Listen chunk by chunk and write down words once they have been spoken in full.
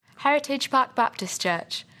Heritage Park Baptist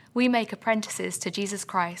Church. We make apprentices to Jesus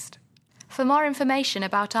Christ. For more information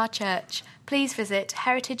about our church, please visit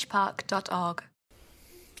heritagepark.org.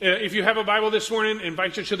 If you have a Bible this morning, I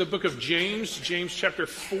invite you to the book of James, James chapter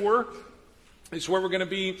 4. It's where we're going to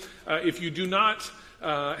be. If you do not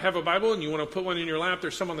have a Bible and you want to put one in your lap,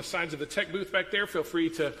 there's some on the sides of the tech booth back there. Feel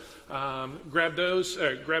free to grab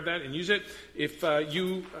that and use it. If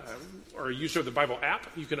you are a user of the Bible app,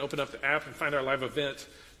 you can open up the app and find our live event,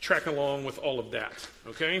 track along with all of that,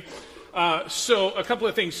 okay? So a couple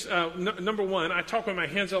of things. Number one, I talk with my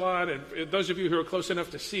hands a lot, and those of you who are close enough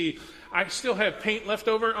to see, I still have paint left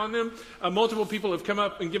over on them. Multiple people have come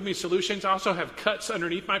up and given me solutions. I also have cuts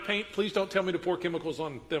underneath my paint. Please don't tell me to pour chemicals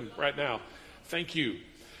on them right now. Thank you.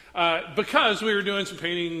 Because we were doing some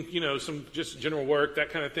painting, some just general work, that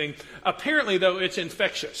kind of thing. Apparently, though, it's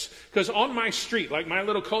infectious. Because on my street, like my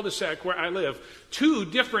little cul-de-sac where I live, 2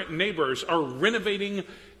 different neighbors are renovating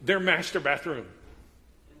their master bathroom.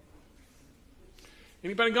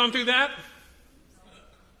 Anybody gone through that?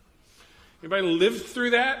 Anybody lived through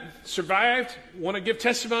that? Survived? Want to give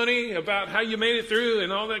testimony about how you made it through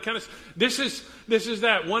and all that kind of stuff? This is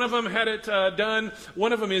that. One of them had it done.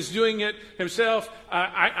 One of them is doing it himself.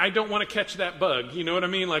 I don't want to catch that bug. You know what I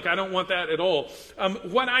mean? Like, I don't want that at all.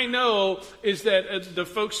 What I know is that the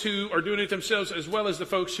folks who are doing it themselves, as well as the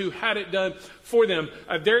folks who had it done for them,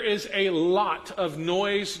 there is a lot of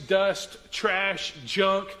noise, dust, trash,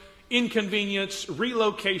 junk, inconvenience,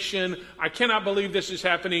 relocation. I cannot believe this is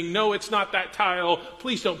happening. No, it's not that tile.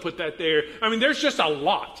 Please don't put that there. I mean, there's just a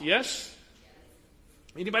lot, yes?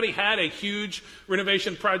 Anybody had a huge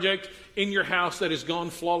renovation project in your house that has gone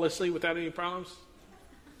flawlessly without any problems?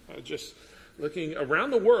 Just looking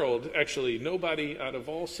around the world, actually, nobody out of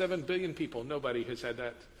all 7 billion people, nobody has had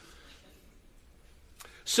that.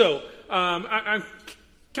 So, I'm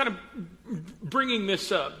kind of bringing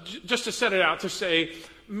this up just to set it out to say,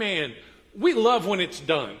 man, we love when it's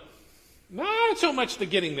done. Not so much the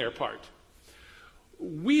getting there part.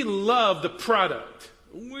 We love the product.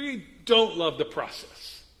 We don't love the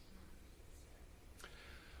process.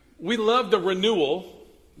 We love the renewal,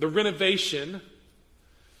 the renovation.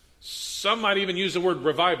 Some might even use the word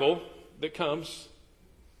revival that comes.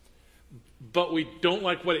 But we don't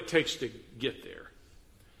like what it takes to get there.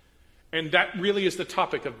 And that really is the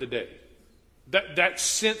topic of the day. That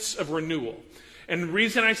sense of renewal. And the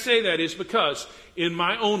reason I say that is because in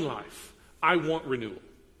my own life, I want renewal.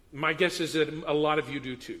 My guess is that a lot of you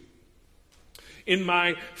do too. In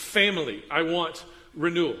my family, I want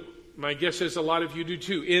renewal. My guess is a lot of you do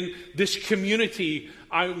too. In this community,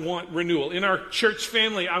 I want renewal. In our church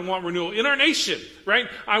family, I want renewal. In our nation, right?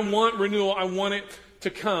 I want renewal. I want it to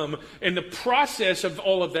come. And the process of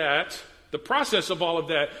all of that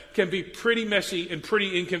can be pretty messy and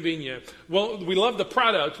pretty inconvenient. Well, we love the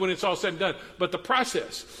product when it's all said and done, but the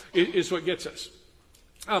process is what gets us.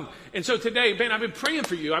 And so today, Ben, I've been praying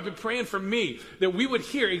for you. I've been praying for me that we would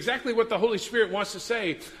hear exactly what the Holy Spirit wants to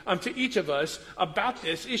say to each of us about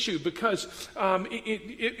this issue, because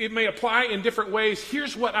it may apply in different ways.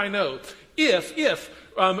 Here's what I know. If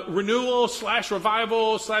renewal /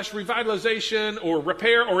 revival / revitalization or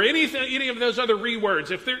repair or any of those other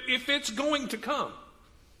words, if it's going to come,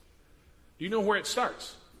 do you know where it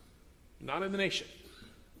starts? Not in the nation.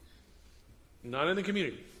 Not in the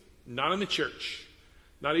community. Not in the church.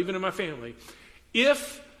 Not even in my family.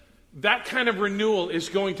 If that kind of renewal is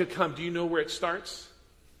going to come, do you know where it starts?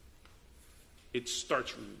 It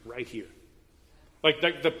starts right here. Like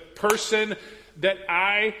the person that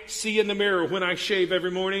I see in the mirror when I shave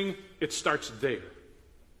every morning, it starts there.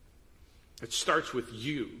 It starts with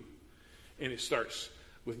you, and it starts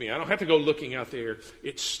with me. I don't have to go looking out there.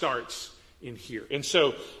 It starts in here. And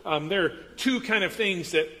so there are 2 kind of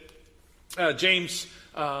things that James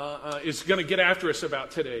is going to get after us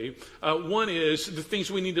about today. One is the things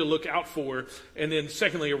we need to look out for, and then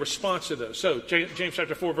secondly, a response to those. So James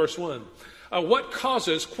chapter 4, verse 1. What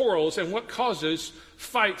causes quarrels and what causes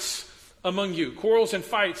fights among you? Quarrels and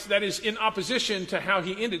fights, that is in opposition to how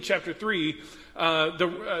he ended chapter 3.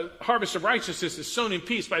 The harvest of righteousness is sown in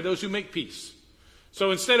peace by those who make peace.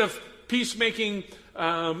 So instead of peacemaking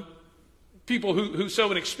people who sow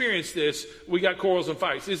and experience this, we got quarrels and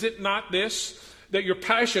fights. Is it not this, that your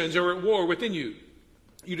passions are at war within you?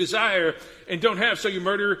 You desire and don't have, so you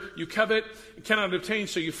murder. You covet and cannot obtain,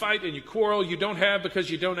 so you fight and you quarrel. You don't have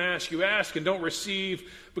because you don't ask. You ask and don't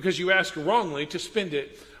receive because you ask wrongly to spend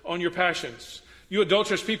it on your passions. You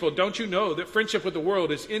adulterous people, don't you know that friendship with the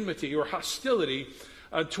world is enmity or hostility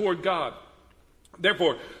toward God?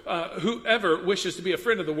 Therefore, whoever wishes to be a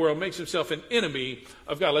friend of the world makes himself an enemy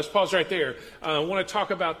of God. Let's pause right there. I want to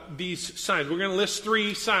talk about these signs. We're going to list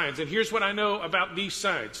 3 signs, and here's what I know about these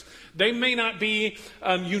signs. They may not be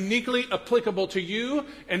uniquely applicable to you,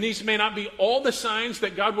 and these may not be all the signs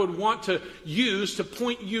that God would want to use to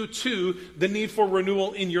point you to the need for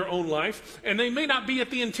renewal in your own life. And they may not be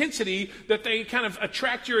at the intensity that they kind of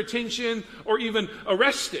attract your attention or even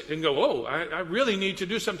arrest it and go, oh, I really need to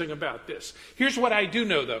do something about this. Here's what I do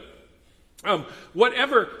know, though.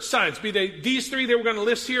 Whatever signs, be they these 3 that we're going to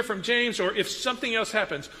list here from James, or if something else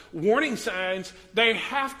happens, warning signs, they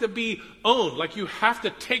have to be owned. Like you have to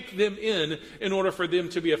take them in order for them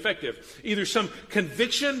to be effective. Either some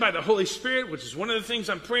conviction by the Holy Spirit, which is one of the things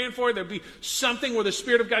I'm praying for. There'll be something where the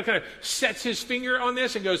Spirit of God kind of sets his finger on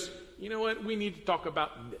this and goes, you know what, we need to talk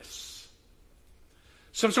about this.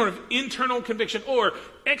 Some sort of internal conviction, or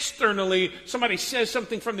externally, somebody says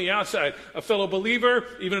something from the outside. A fellow believer,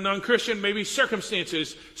 even a non-Christian, maybe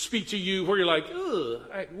circumstances speak to you where you're like,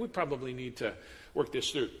 we probably need to work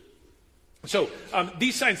this through. So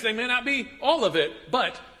these signs, they may not be all of it,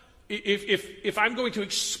 but if I'm going to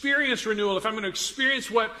experience renewal, if I'm going to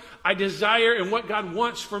experience what I desire and what God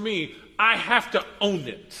wants for me, I have to own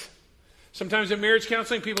it. Sometimes in marriage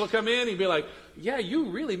counseling, people will come in and be like, yeah, you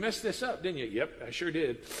really messed this up, didn't you? Yep, I sure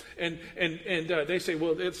did. And they say,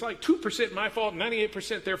 well, it's like 2% my fault,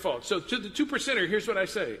 98% their fault. So to the 2%er, here's what I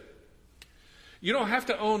say. You don't have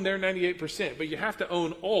to own their 98%, but you have to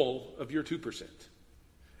own all of your 2%.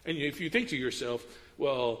 And if you think to yourself,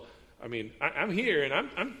 well, I mean, I'm here and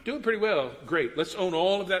I'm doing pretty well. Great, let's own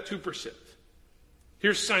all of that 2%.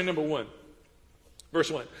 Here's sign number 1. Verse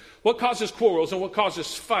 1. What causes quarrels and what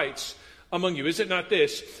causes fights among you? Is it not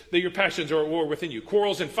this, that your passions are at war within you?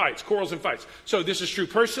 Quarrels and fights, quarrels and fights. So this is true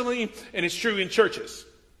personally, and it's true in churches.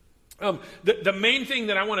 The main thing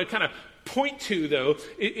that I want to kind of point to, though,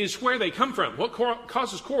 is where they come from. What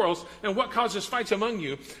causes quarrels and what causes fights among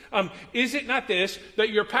you? Is it not this,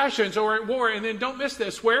 that your passions are at war? And then don't miss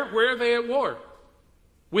this. Where are they at war?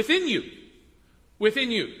 Within you.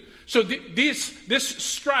 Within you. So this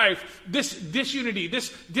strife, this disunity,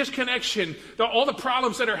 this disconnection, all the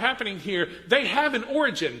problems that are happening here, they have an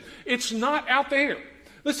origin. It's not out there.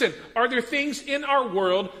 Listen, are there things in our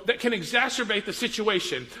world that can exacerbate the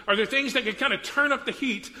situation? Are there things that can kind of turn up the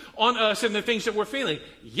heat on us and the things that we're feeling?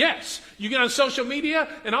 Yes. You get on social media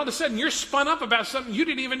and all of a sudden you're spun up about something you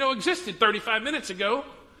didn't even know existed 35 minutes ago.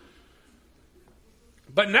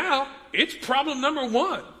 But now it's problem number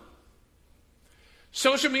 1.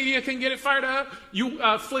 Social media can get it fired up. You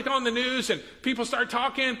flick on the news and people start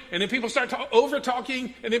talking, and then people start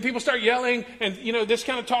over-talking, and then people start yelling, and, you know, this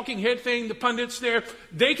kind of talking head thing, the pundits there,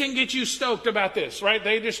 they can get you stoked about this, right?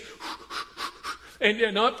 They just,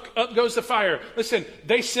 and up goes the fire. Listen,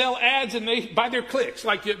 they sell ads and they buy their clicks.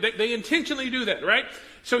 Like, they intentionally do that, right?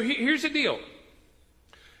 So here's the deal.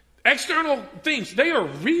 External things, they are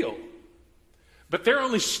real. But they're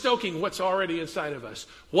only stoking what's already inside of us.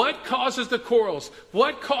 What causes the quarrels?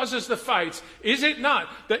 What causes the fights? Is it not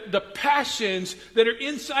that the passions that are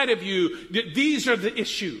inside of you, these are the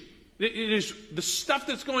issue? It is the stuff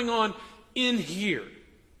that's going on in here.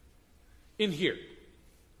 In here.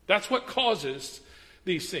 That's what causes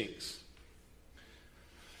these things.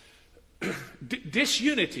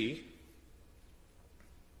 Disunity,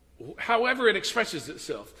 however it expresses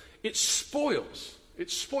itself, it spoils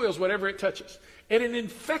whatever it touches. And it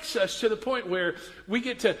infects us to the point where we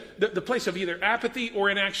get to the place of either apathy or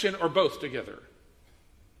inaction or both together.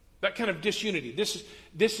 That kind of disunity.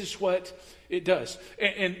 This is what it does.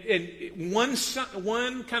 And one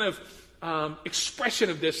kind of expression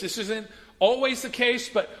of this isn't always the case,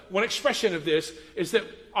 but one expression of this is that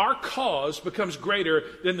our cause becomes greater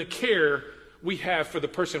than the care we have for the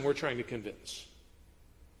person we're trying to convince.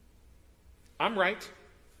 I'm right.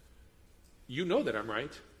 You know that I'm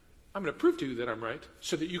right. I'm going to prove to you that I'm right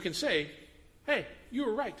so that you can say, hey, you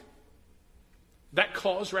were right. That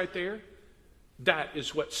cause right there, that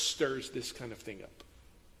is what stirs this kind of thing up.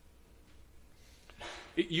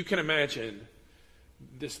 You can imagine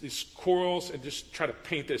these quarrels, and just try to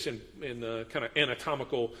paint this in the kind of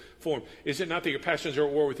anatomical form. Is it not that your passions are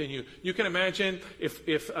at war within you? You can imagine if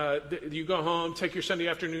you go home, take your Sunday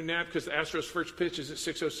afternoon nap because the Astros' first pitch is at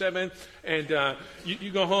 6:07, and you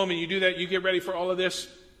go home and you do that, you get ready for all of this,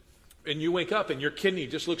 and you wake up and your kidney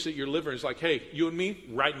just looks at your liver and is like, hey, you and me,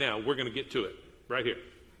 right now, we're going to get to it, right here.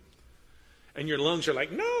 And your lungs are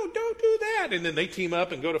like, no, don't do that. And then they team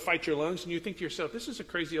up and go to fight your lungs, and you think to yourself, this is a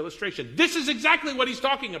crazy illustration. This is exactly what he's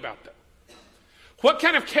talking about, though. What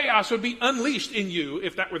kind of chaos would be unleashed in you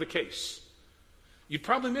if that were the case? You'd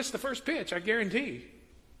probably miss the first pitch, I guarantee.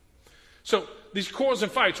 So these quarrels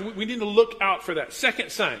and fights, we need to look out for that.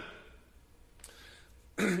 Second sign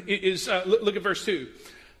is, look at verse 2.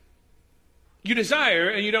 You desire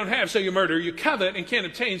and you don't have, so you murder. You covet and can't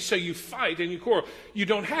obtain, so you fight and you quarrel. You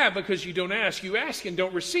don't have because you don't ask. You ask and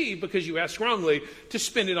don't receive because you ask wrongly to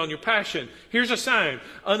spend it on your passion. Here's a sign: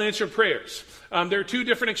 unanswered prayers. There are two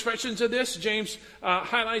different expressions of this James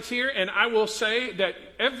highlights here, and I will say that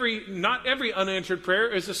not every unanswered prayer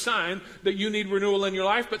is a sign that you need renewal in your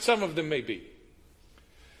life, but some of them may be.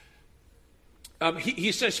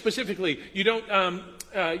 He says specifically, you don't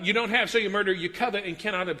have, so you murder. You covet and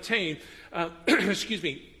cannot obtain. Excuse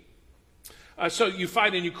me. So you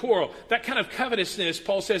fight and you quarrel. That kind of covetousness,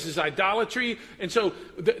 Paul says, is idolatry. And so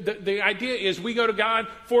the idea is we go to God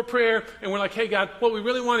for prayer and we're like, hey, God, what we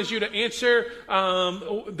really want is you to answer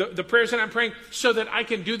the prayers that I'm praying so that I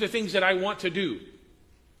can do the things that I want to do.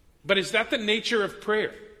 But is that the nature of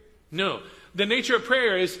prayer? No. The nature of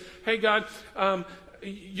prayer is, hey, God,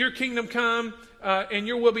 your kingdom come and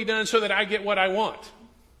your will be done so that I get what I want.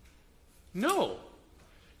 No.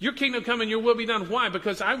 Your kingdom come and your will be done. Why?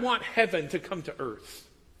 Because I want heaven to come to earth.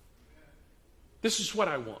 This is what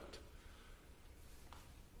I want.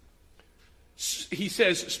 He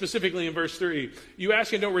says specifically in verse 3, you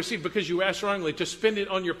ask and don't receive because you ask wrongly to spend it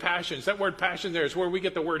on your passions. That word passion there is where we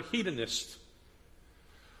get the word hedonist.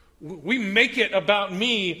 We make it about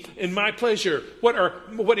me and my pleasure.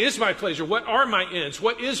 What is my pleasure? What are my ends?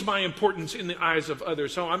 What is my importance in the eyes of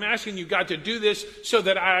others? So I'm asking you, God, to do this so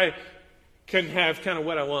that I can have kind of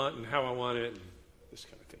what I want and how I want it and this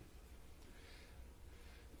kind of thing.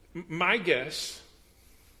 My guess,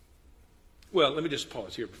 well, let me just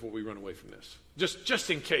pause here before we run away from this. Just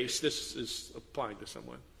in case this is applying to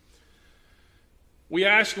someone. We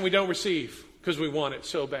ask and we don't receive because we want it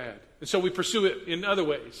so bad. And so we pursue it in other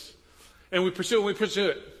ways. And we pursue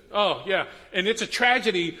it. Oh, yeah. And it's a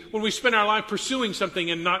tragedy when we spend our life pursuing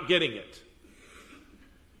something and not getting it.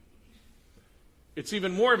 It's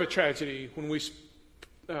even more of a tragedy when we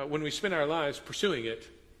spend our lives pursuing it,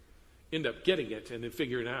 end up getting it, and then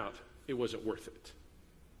figuring out it wasn't worth it.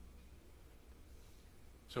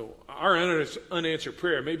 So our unanswered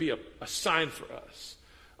prayer may be a sign for us,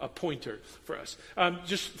 a pointer for us.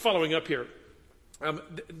 Just following up here,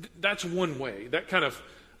 that's one way, that kind of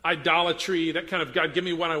idolatry, that kind of, God, give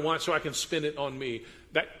me what I want so I can spend it on me.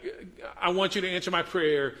 That I want you to answer my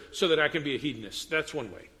prayer so that I can be a hedonist. That's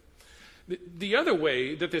one way. The other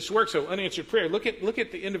way that this works, so unanswered prayer, look at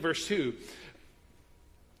the end of verse 2.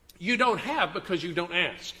 You don't have because you don't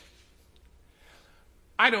ask.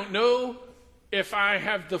 I don't know if I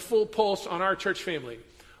have the full pulse on our church family.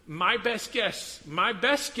 My best guess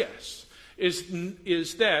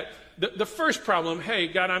is that the first problem, hey,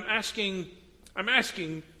 God, I'm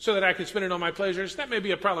asking so that I can spend it on my pleasures. That may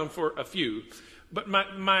be a problem for a few. But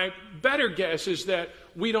my better guess is that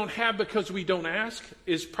we don't have because we don't ask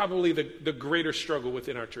is probably the greater struggle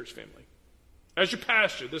within our church family. As your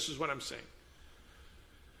pastor, this is what I'm saying.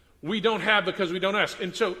 We don't have because we don't ask.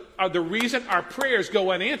 And so the reason our prayers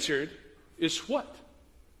go unanswered is what?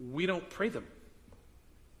 We don't pray them.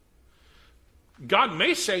 God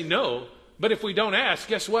may say no, but if we don't ask,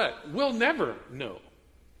 guess what? We'll never know.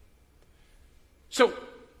 So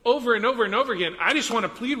over and over and over again, I just want to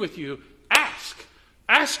plead with you, ask.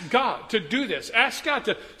 Ask God to do this. Ask God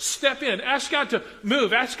to step in. Ask God to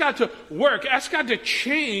move. Ask God to work. Ask God to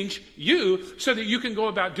change you so that you can go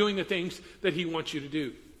about doing the things that He wants you to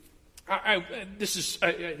do.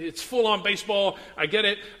 It's full on baseball. I get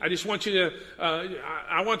it. I just want you to,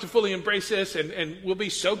 I want to fully embrace this, and we'll be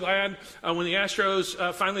so glad when the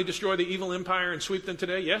Astros finally destroy the evil empire and sweep them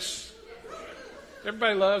today. Yes?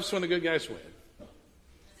 Everybody loves when the good guys win.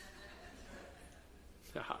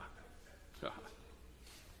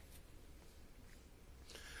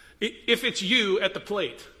 If it's you at the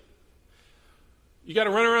plate, you got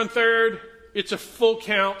to run around third. It's a full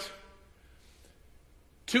count.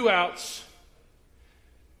 2 outs.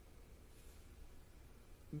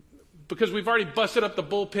 Because we've already busted up the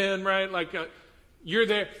bullpen, right? Like you're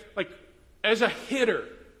there. Like as a hitter,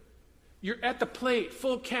 you're at the plate,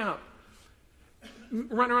 full count.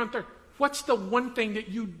 Run around third. What's the one thing that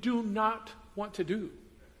you do not want to do?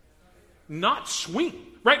 Not swing,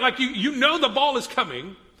 right? Like you know the ball is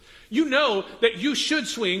coming. You know that you should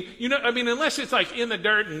swing. You know, I mean, unless it's like in the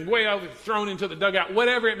dirt and way out thrown into the dugout,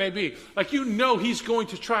 whatever it may be. Like you know he's going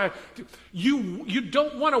to try. You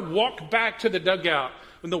don't want to walk back to the dugout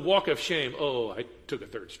in the walk of shame. Oh, I took a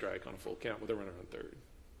third strike on a full count with a runner on third.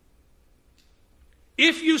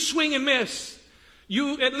 If you swing and miss,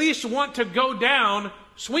 you at least want to go down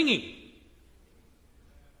swinging.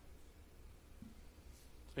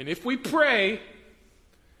 And if we pray,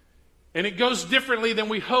 and it goes differently than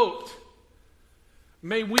we hoped,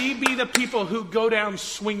 may we be the people who go down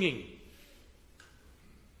swinging.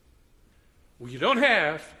 Well, you don't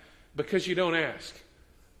have because you don't ask.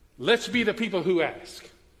 Let's be the people who ask.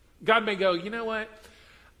 God may go, you know what?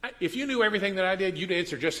 If you knew everything that I did, you'd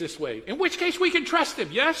answer just this way. In which case, we can trust him,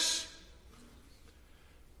 yes?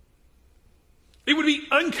 It would be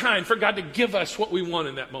unkind for God to give us what we want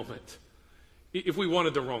in that moment if we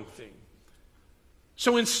wanted the wrong thing.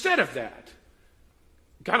 So instead of that,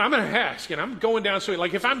 God, I'm going to ask, and I'm going down. So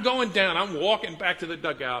like if I'm going down, I'm walking back to the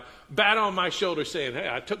dugout, bat on my shoulder saying, hey,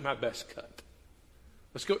 I took my best cut.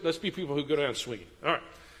 Let's be people who go down swinging. All right.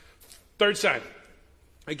 Third sign.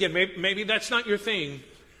 Again, maybe that's not your thing.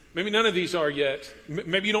 Maybe none of these are yet.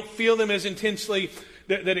 Maybe you don't feel them as intensely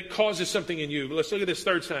that it causes something in you. But let's look at this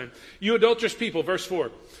third sign. You adulterous people, verse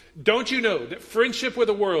 4. Don't you know that friendship with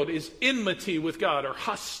the world is enmity with God, or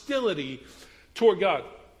hostility toward God?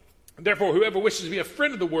 Therefore, whoever wishes to be a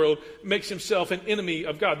friend of the world makes himself an enemy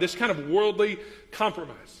of God. This kind of worldly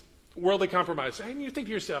compromise. And you think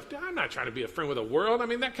to yourself, I'm not trying to be a friend with the world. I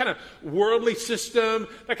mean, that kind of worldly system,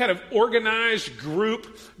 that kind of organized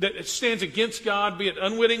group that stands against God, be it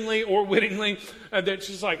unwittingly or wittingly, that's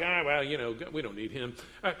just like, we don't need him.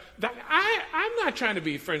 I'm not trying to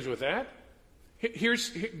be friends with that.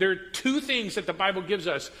 There are two things that the Bible gives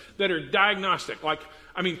us that are diagnostic,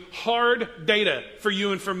 hard data for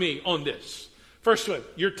you and for me on this. First one,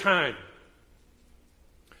 your time.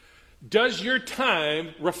 Does your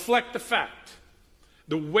time reflect the fact?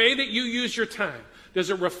 The way that you use your time, does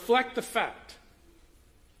it reflect the fact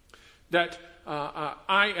that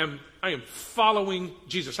I am following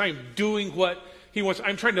Jesus? I am doing what he wants.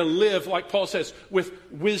 I'm trying to live, like Paul says, with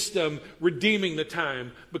wisdom, redeeming the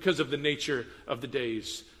time because of the nature of the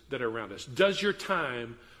days that are around us. Does your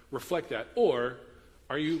time reflect that? Or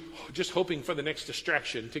are you just hoping for the next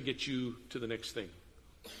distraction to get you to the next thing?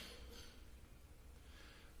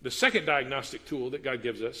 The second diagnostic tool that God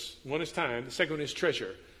gives us, one is time, the second one is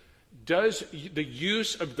treasure. Does the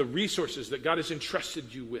use of the resources that God has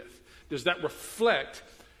entrusted you with, does that reflect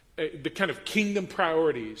the kind of kingdom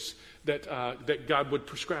priorities that God would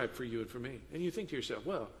prescribe for you and for me? And you think to yourself,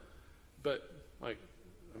 we're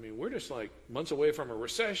just months away from a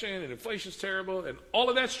recession and inflation's terrible and all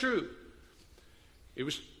of that's true. It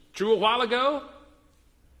was true a while ago.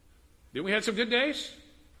 Then we had some good days.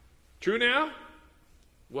 True now.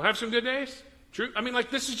 We'll have some good days. True.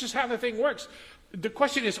 This is just how the thing works. The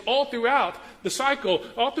question is, all throughout the cycle,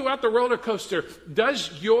 all throughout the roller coaster,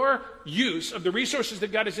 does your use of the resources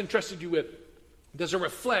that God has entrusted you with, does it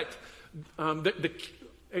reflect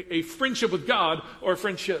a friendship with God or a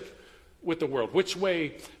friendship with the world? Which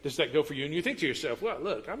way does that go for you? And you think to yourself, well,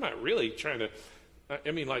 look, I'm not really trying to,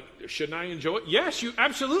 shouldn't I enjoy it? Yes, you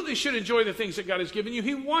absolutely should enjoy the things that God has given you.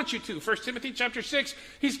 He wants you to. 1 Timothy chapter 6,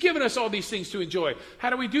 he's given us all these things to enjoy. How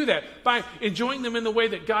do we do that? By enjoying them in the way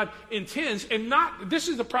that God intends. And not, this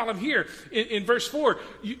is the problem here in verse 4.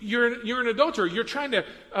 You're an adulterer. You're trying to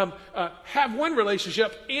have one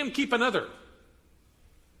relationship and keep another.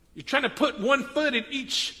 You're trying to put one foot in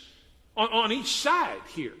on each side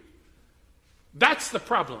here. That's the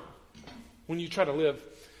problem when you try to live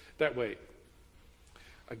that way.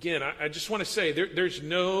 Again, I just want to say there's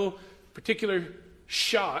no particular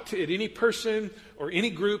shot at any person or any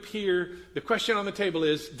group here. The question on the table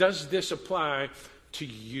is, does this apply to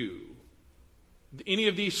you? Any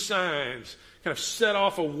of these signs kind of set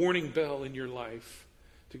off a warning bell in your life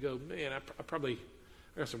to go, man, I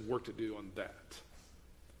got some work to do on that.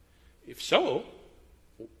 If so,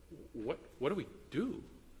 what do we do?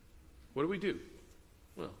 What do we do?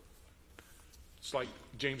 Well, it's like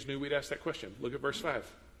James knew we'd ask that question. Look at verse 5.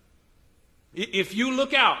 If you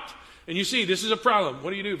look out and you see this is a problem, what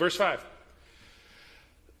do you do? Verse 5.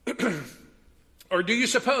 Or do you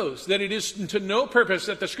suppose that it is to no purpose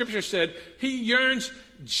that the scripture said, he yearns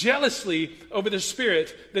jealously over the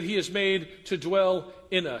Spirit that he has made to dwell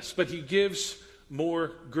in us, but he gives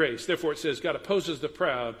more grace. Therefore it says, God opposes the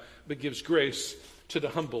proud, but gives grace to the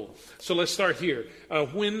humble. So let's start here.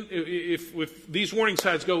 If these warning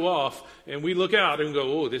signs go off and we look out and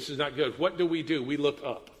go, oh, this is not good, what do? We look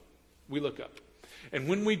up. We look up. And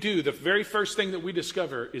when we do, the very first thing that we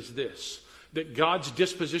discover is this, that God's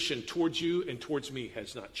disposition towards you and towards me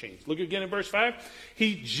has not changed. Look again in verse 5.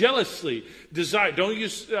 He jealously desired. Don't you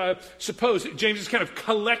suppose, James is kind of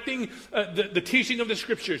collecting the teaching of the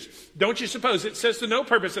scriptures. Don't you suppose, it says to no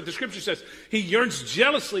purpose that the scripture says, he yearns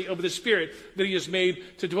jealously over the Spirit that he has made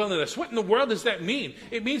to dwell in us. What in the world does that mean?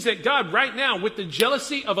 It means that God right now, with the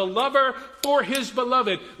jealousy of a lover for his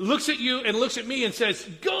beloved, looks at you and looks at me and says,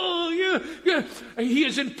 go, you you. He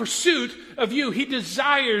is in pursuit of you. He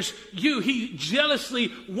desires you. He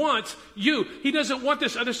jealously wants you. He doesn't want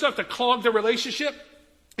this other stuff to clog the relationship.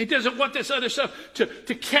 He doesn't want this other stuff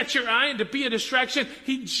to catch your eye and to be a distraction.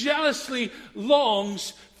 He jealously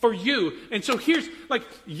longs for you. And so here's, like,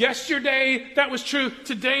 yesterday that was true.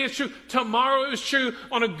 Today is true. Tomorrow it was true.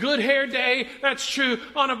 On a good hair day, that's true.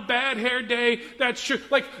 On a bad hair day, that's true.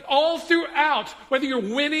 Like, all throughout, whether you're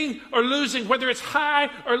winning or losing, whether it's high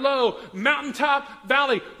or low, mountaintop,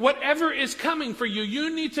 valley, whatever is coming for you, you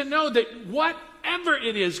need to know that whatever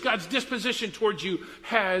it is, God's disposition towards you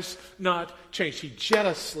has not changed. He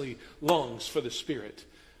jealously longs for the Spirit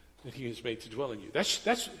that He has made to dwell in you.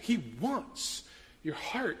 That's He wants your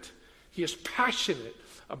heart. He is passionate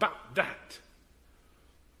about that.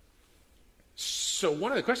 So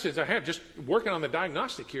one of the questions I have, just working on the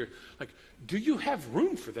diagnostic here, like, do you have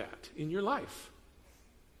room for that in your life?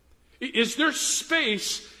 Is there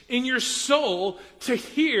space in your soul to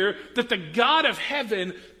hear that the God of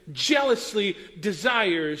heaven jealously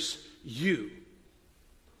desires you?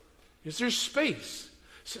 Is there space?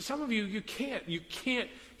 So some of you can't hear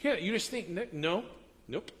that. You just think, nope,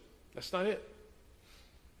 that's not it.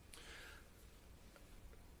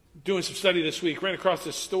 Doing some study this week, ran across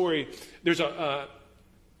this story. There's a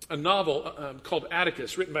novel called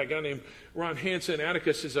Atticus, written by a guy named Ron Hansen.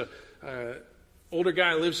 Atticus is a older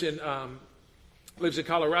guy, lives in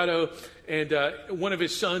Colorado, and one of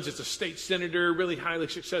his sons is a state senator, really highly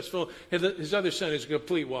successful. His other son is a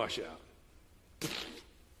complete washout.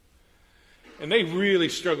 And they really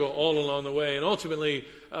struggle all along the way. And ultimately,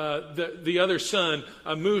 the other son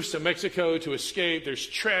moves to Mexico to escape. There's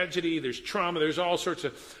tragedy, there's trauma, there's all sorts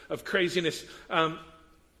of craziness,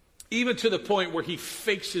 even to the point where he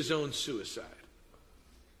fakes his own suicide.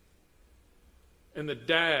 And the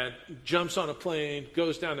dad jumps on a plane,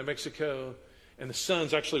 goes down to Mexico, and the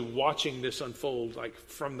son's actually watching this unfold, like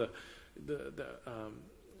from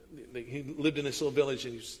he lived in this little village,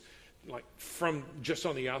 and he's like from just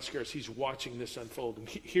on the outskirts, he's watching this unfold. And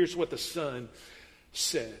here's what the son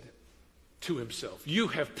said to himself. You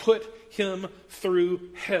have put him through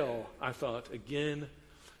hell, I thought, again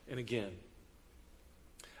and again.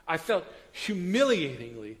 I felt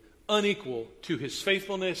humiliatingly unequal to his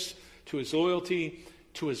faithfulness, to his loyalty,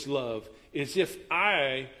 to his love, as if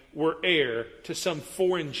I were heir to some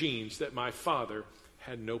foreign genes that my father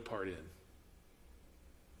had no part in.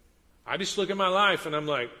 I just look at my life and I'm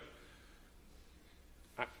like,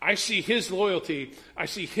 I see his loyalty, I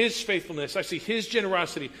see his faithfulness, I see his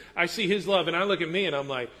generosity, I see his love, and I look at me and I'm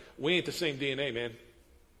like, we ain't the same DNA, man.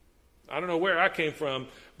 I don't know where I came from,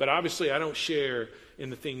 but obviously I don't share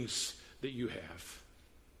in the things that you have.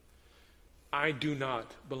 I do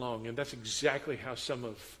not belong, and that's exactly how some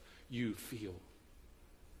of you feel.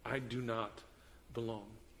 I do not belong.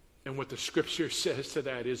 And what the scripture says to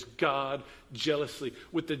that is God jealously,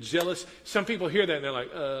 with the jealous, some people hear that and they're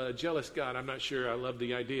like, jealous God, I'm not sure I love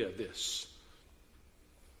the idea of this.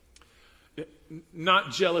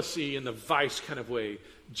 Not jealousy in the vice kind of way,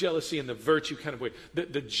 jealousy in the virtue kind of way.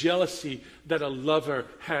 The jealousy that a lover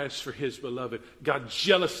has for his beloved. God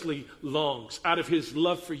jealously longs, out of his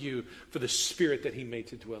love for you, for the Spirit that he made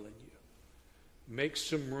to dwell in you. Make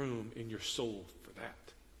some room in your soul for that.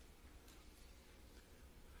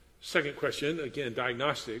 Second question, again,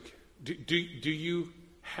 diagnostic. Do you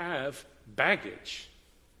have baggage?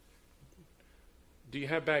 Do you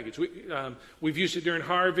have baggage? We've used it during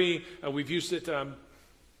Harvey. We've used it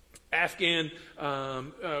Afghan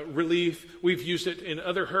relief. We've used it in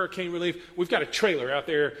other hurricane relief. We've got a trailer out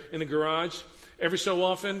there in the garage. Every so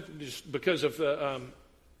often, just because of the...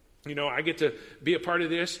 I get to be a part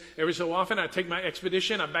of this. Every so often, I take my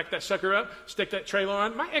Expedition, I back that sucker up, stick that trailer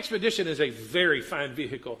on. My Expedition is a very fine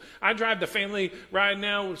vehicle. I drive the family ride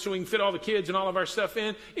now so we can fit all the kids and all of our stuff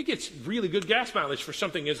in. It gets really good gas mileage for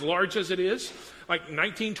something as large as it is, like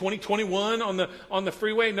 19, 20, 21 on the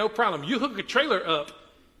freeway, no problem. You hook a trailer up,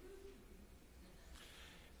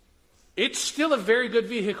 it's still a very good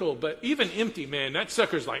vehicle, but even empty, man, that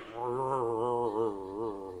sucker's like...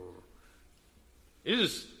 It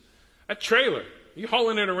is... That trailer, you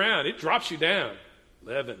hauling it around, it drops you down.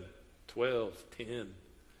 11, 12, 10.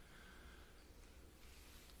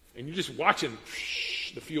 And you're just watching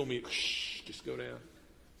the fuel meter just go down.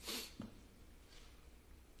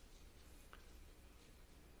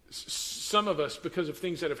 Some of us, because of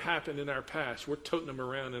things that have happened in our past, we're toting them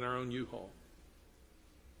around in our own U-Haul.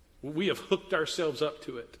 We have hooked ourselves up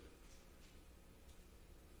to it.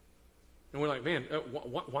 And we're like, man,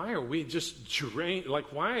 why are we just drained?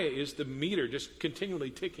 Like, why is the meter just continually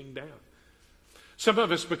ticking down? Some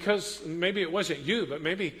of us, because maybe it wasn't you, but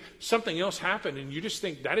maybe something else happened and you just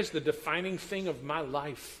think that is the defining thing of my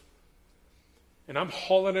life. And I'm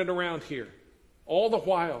hauling it around here all the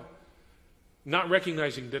while, not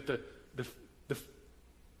recognizing that the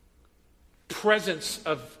presence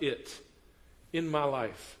of it in my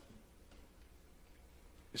life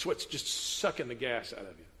is what's just sucking the gas out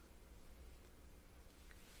of you.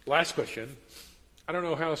 Last question. I don't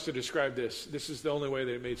know how else to describe this. This is the only way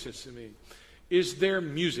that it made sense to me. Is there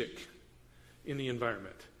music in the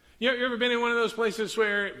environment? You ever been in one of those places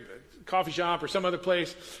where, coffee shop or some other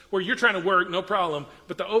place, where you're trying to work, no problem,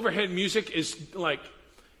 but the overhead music is like,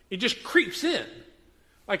 it just creeps in.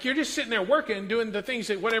 Like you're just sitting there working, doing the things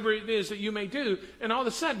that whatever it is that you may do, and all of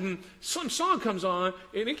a sudden, some song comes on,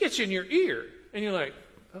 and it gets in your ear. And you're like,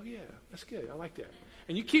 oh yeah, that's good, I like that.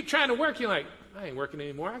 And you keep trying to work, you're like, I ain't working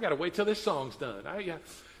anymore, I got to wait till this song's done.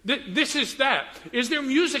 This is that. Is there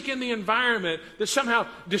music in the environment that somehow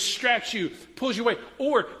distracts you, pulls you away,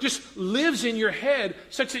 or just lives in your head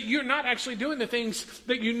such that you're not actually doing the things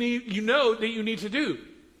that you know that you need to do?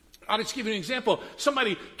 I'll just give you an example.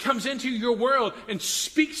 Somebody comes into your world and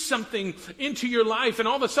speaks something into your life, and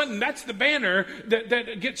all of a sudden that's the banner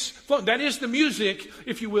that gets flown. That is the music,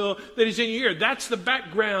 if you will, that is in your ear. That's the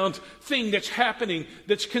background thing that's happening,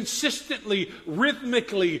 that's consistently,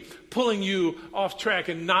 rhythmically pulling you off track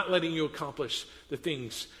and not letting you accomplish the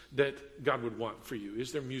things that God would want for you.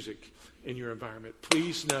 Is there music in your environment?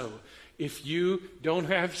 Please know, if you don't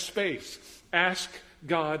have space, ask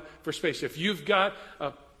God for space. If you've got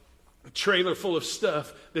a trailer full of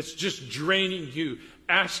stuff that's just draining you,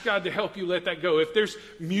 ask God to help you let that go. If there's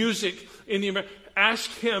music in the environment, ask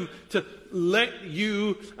Him to let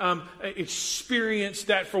you experience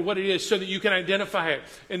that for what it is so that you can identify it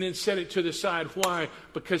and then set it to the side. Why?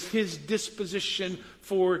 Because His disposition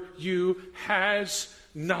for you has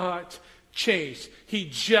not changed. He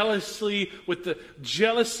jealously, with the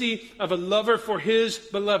jealousy of a lover for his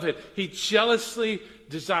beloved, He jealously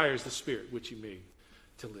desires the Spirit which He made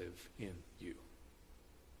to live in you.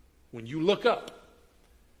 When you look up,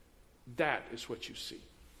 that is what you see.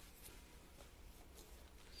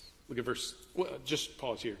 Look at verse, well, just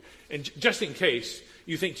pause here. And just in case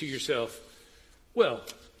you think to yourself, well,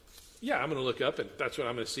 yeah, I'm going to look up and that's what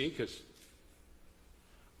I'm going to see because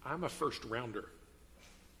I'm a first rounder.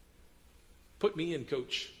 Put me in,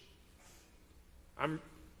 coach. I'm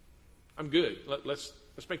good. Let's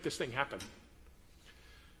make this thing happen.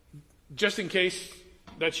 Just in case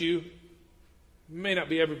that's you, may not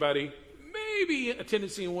be everybody, maybe a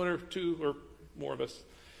tendency in one or two or more of us.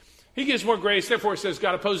 He gives more grace, therefore it says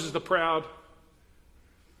God opposes the proud.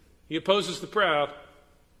 He opposes the proud,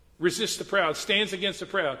 resists the proud, stands against the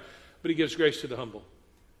proud, but He gives grace to the humble.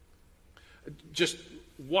 Just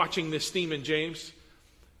watching this theme in James,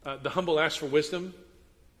 the humble ask for wisdom.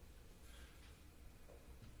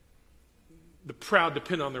 The proud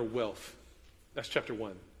depend on their wealth. That's chapter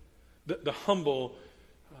 1. The humble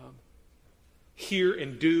hear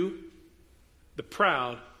and do. The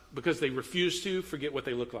proud, because they refuse to, forget what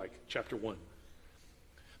they look like. Chapter 1.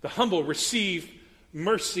 The humble receive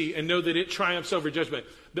mercy and know that it triumphs over judgment.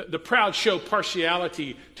 The proud show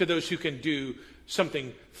partiality to those who can do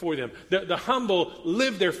something for them. The humble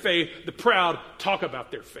live their faith. The proud talk about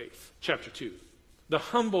their faith. Chapter 2. The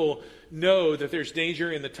humble know that there's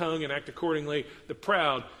danger in the tongue and act accordingly. The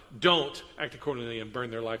proud don't act accordingly and burn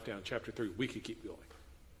their life down. Chapter 3. We could keep going.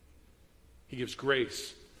 He gives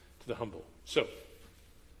grace to the humble. So,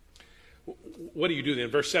 what do you do then?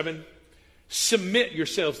 Verse 7, submit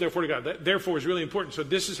yourselves therefore to God. That therefore is really important. So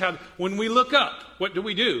this is how, when we look up, what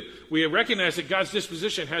do? We recognize that God's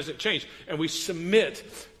disposition hasn't changed, and we submit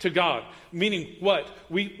to God. Meaning what?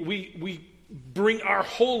 We bring our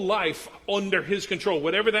whole life under His control,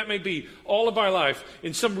 whatever that may be, all of our life,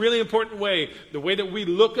 in some really important way. The way that we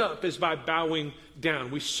look up is by bowing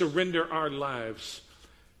down. We surrender our lives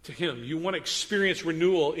to Him. You want to experience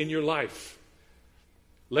renewal in your life.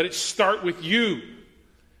 Let it start with you.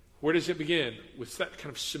 Where does it begin? With that kind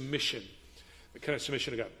of submission. The kind of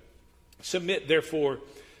submission to God. Submit, therefore,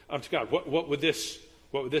 to God. What would this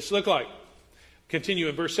look like? Continue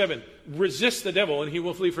in verse 7. Resist the devil and he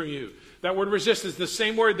will flee from you. That word resist is the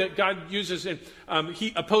same word that God uses in,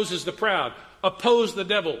 He opposes the proud. Oppose the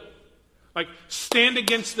devil. Like, stand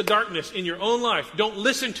against the darkness in your own life. Don't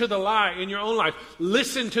listen to the lie in your own life.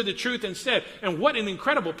 Listen to the truth instead. And what an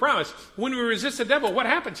incredible promise. When we resist the devil, what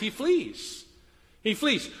happens? He flees. He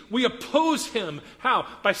flees. We oppose him. How?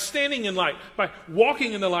 By standing in light, by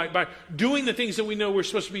walking in the light, by doing the things that we know we're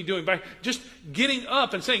supposed to be doing, by just getting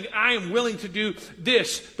up and saying, I am willing to do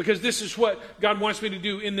this because this is what God wants me to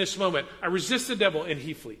do in this moment. I resist the devil and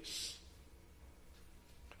he flees.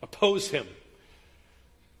 Oppose him.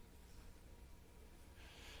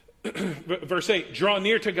 Verse 8, draw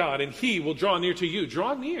near to God and he will draw near to you.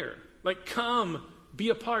 Draw near. Like, come, be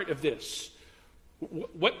a part of this.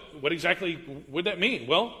 What exactly would that mean?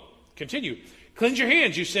 Well, continue. Cleanse your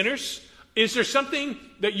hands, you sinners. Is there something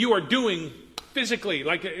that you are doing physically?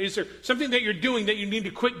 Like, is there something that you're doing that you need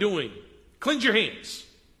to quit doing? Cleanse your hands.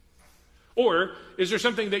 Or is there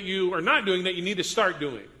something that you are not doing that you need to start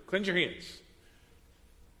doing? Cleanse your hands.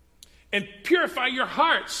 And purify your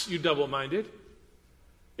hearts, you double-minded.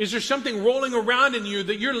 Is there something rolling around in you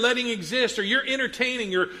that you're letting exist, or you're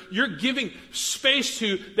entertaining, or you're giving space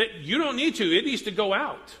to that you don't need to? It needs to go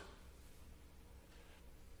out.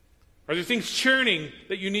 Are there things churning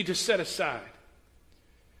that you need to set aside?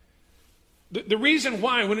 The reason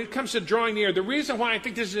why, when it comes to drawing near, the reason why I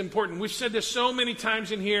think this is important, we've said this so many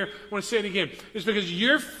times in here, I want to say it again, is because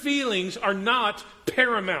your feelings are not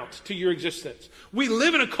paramount to your existence. We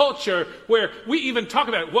live in a culture where we even talk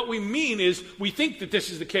about it. What we mean is we think that this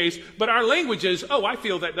is the case, but our language is, oh, I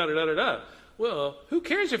feel that da-da-da-da-da. Well, who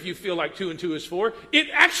cares if you feel like 2 and 2 is 4? It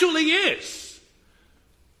actually is.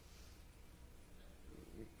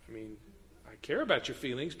 I mean, I care about your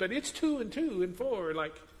feelings, but it's 2 and 2 and 4,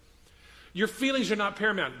 like... Your feelings are not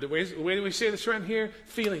paramount. The way we say this around here,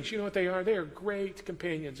 feelings, you know what they are? They are great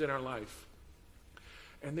companions in our life.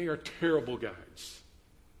 And they are terrible guides.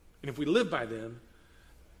 And if we live by them,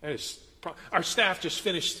 that is... Our staff just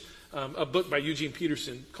finished a book by Eugene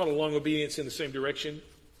Peterson called A Long Obedience in the Same Direction.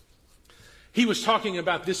 He was talking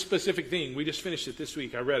about this specific thing. We just finished it this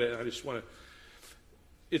week. I read it. I just want to...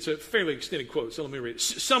 It's a fairly extended quote, so let me read it.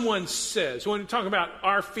 Someone says, when we talk about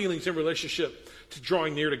our feelings in relationship to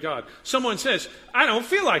drawing near to God, someone says, I don't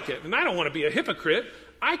feel like it, and I don't want to be a hypocrite.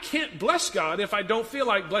 I can't bless God if I don't feel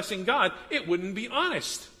like blessing God. It wouldn't be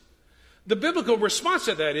honest. The biblical response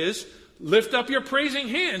to that is, lift up your praising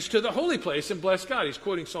hands to the holy place and bless God. He's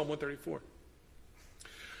quoting Psalm 134.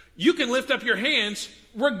 You can lift up your hands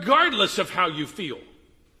regardless of how you feel.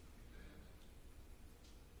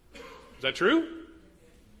 Is that true?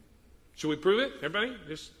 Should we prove it? Everybody?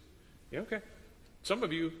 Yeah, okay. Some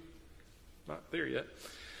of you, not there yet.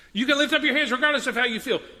 You can lift up your hands regardless of how you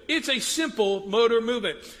feel. It's a simple motor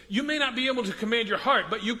movement. You may not be able to command your heart,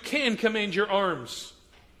 but you can command your arms.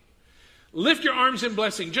 Lift your arms in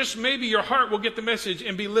blessing. Just maybe your heart will get the message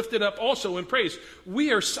and be lifted up also in praise.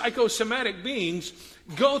 We are psychosomatic beings.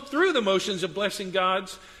 Go through the motions of blessing God,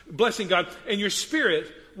 and your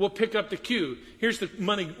spirit will pick up the cue. Here's the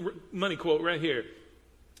money quote right here.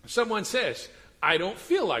 Someone says, I don't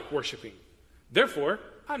feel like worshiping. Therefore,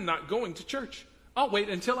 I'm not going to church. I'll wait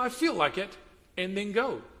until I feel like it and then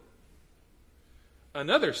go.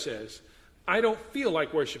 Another says, I don't feel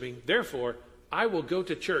like worshiping. Therefore, I will go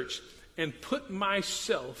to church and put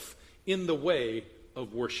myself in the way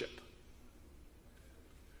of worship.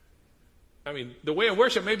 I mean, the way of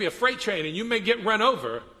worship may be a freight train and you may get run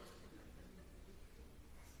over,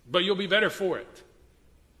 but you'll be better for it.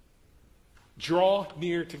 Draw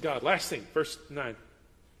near to God. Last thing, verse 9.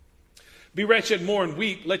 Be wretched, mourn,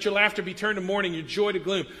 weep. Let your laughter be turned to mourning, your joy to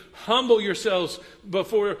gloom. Humble yourselves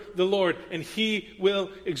before the Lord, and he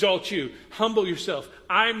will exalt you. Humble yourself.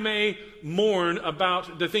 I may mourn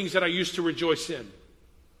about the things that I used to rejoice in.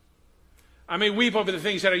 I may weep over the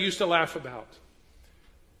things that I used to laugh about.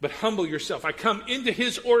 But humble yourself. I come into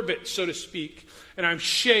his orbit, so to speak, and I'm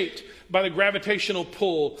shaped by the gravitational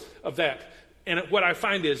pull of that. And what I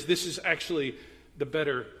find is this is actually the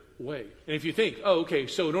better way. And if you think, oh, okay,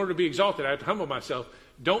 so in order to be exalted, I have to humble myself.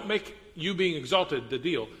 Don't make you being exalted the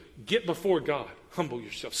deal. Get before God. Humble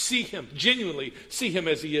yourself. See him. Genuinely see him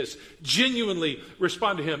as he is. Genuinely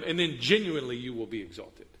respond to him. And then genuinely you will be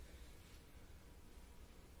exalted.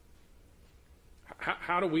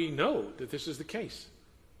 How do we know that this is the case?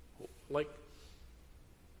 Like,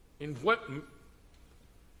 in what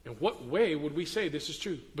way would we say this is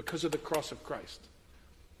true? Because of the cross of Christ.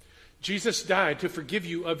 Jesus died to forgive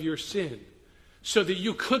you of your sin so that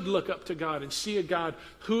you could look up to God and see a God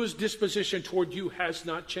whose disposition toward you has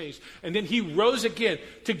not changed. And then he rose again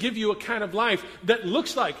to give you a kind of life that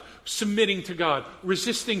looks like submitting to God,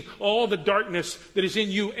 resisting all the darkness that is in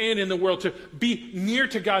you and in the world, to be near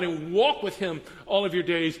to God and walk with him all of your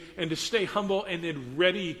days, and to stay humble and then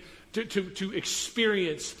ready to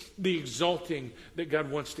experience the exalting that God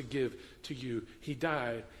wants to give to you. He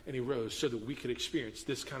died and he rose so that we could experience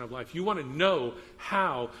this kind of life. You want to know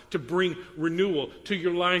how to bring renewal to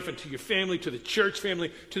your life and to your family, to the church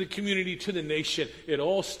family, to the community, to the nation. It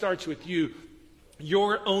all starts with you,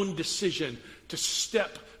 your own decision to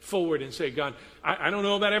step forward and say, God, I don't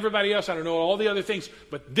know about everybody else. I don't know all the other things.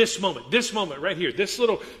 But this moment right here, this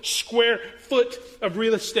little square foot of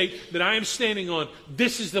real estate that I am standing on,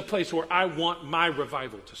 this is the place where I want my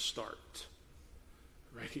revival to start.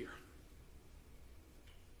 Right here.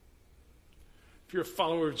 If you're a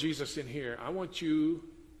follower of Jesus in here, I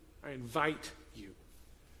invite you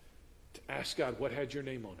to ask God, what had your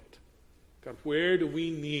name on it? God, where do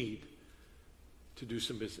we need to do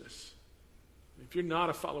some business? If you're not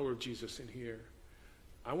a follower of Jesus in here,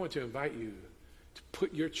 I want to invite you to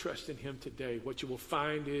put your trust in him today. What you will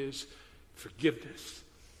find is forgiveness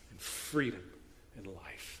and freedom and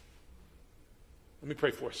life. Let me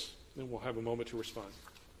pray for us, then we'll have a moment to respond.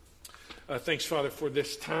 Thanks, Father, for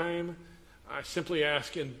this time. I simply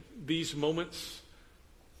ask in these moments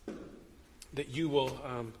that you will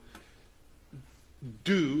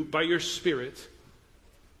do by your Spirit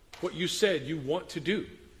what you said you want to do.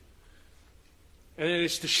 And it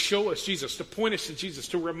is to show us Jesus, to point us to Jesus,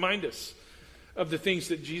 to remind us of the things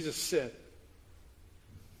that Jesus said.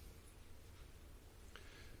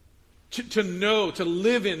 To know, to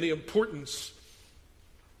live in the importance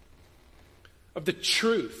of the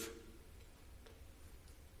truth.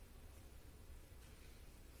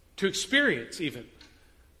 To experience even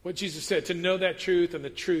what Jesus said, to know that truth, and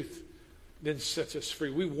the truth then sets us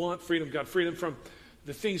free. We want freedom, God, freedom from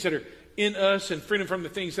the things that are in us and freedom from the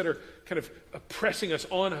things that are kind of oppressing us,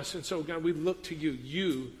 on us. And so, God, we look to you.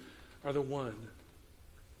 You are the one.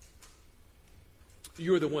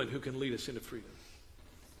 You are the one who can lead us into freedom.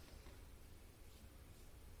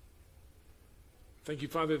 Thank you,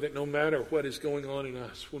 Father, that no matter what is going on in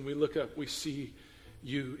us, when we look up, we see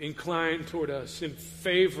you inclined toward us, in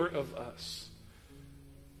favor of us,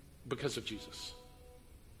 because of Jesus.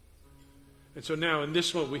 And so now, in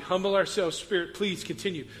this moment, we humble ourselves. Spirit, please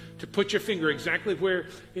continue to put your finger exactly where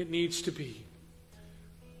it needs to be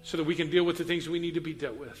so that we can deal with the things we need to be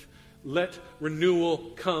dealt with. Let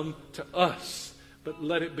renewal come to us, but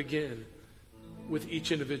let it begin with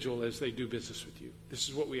each individual as they do business with you. This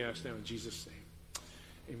is what we ask now in Jesus'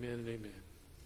 name. Amen and amen.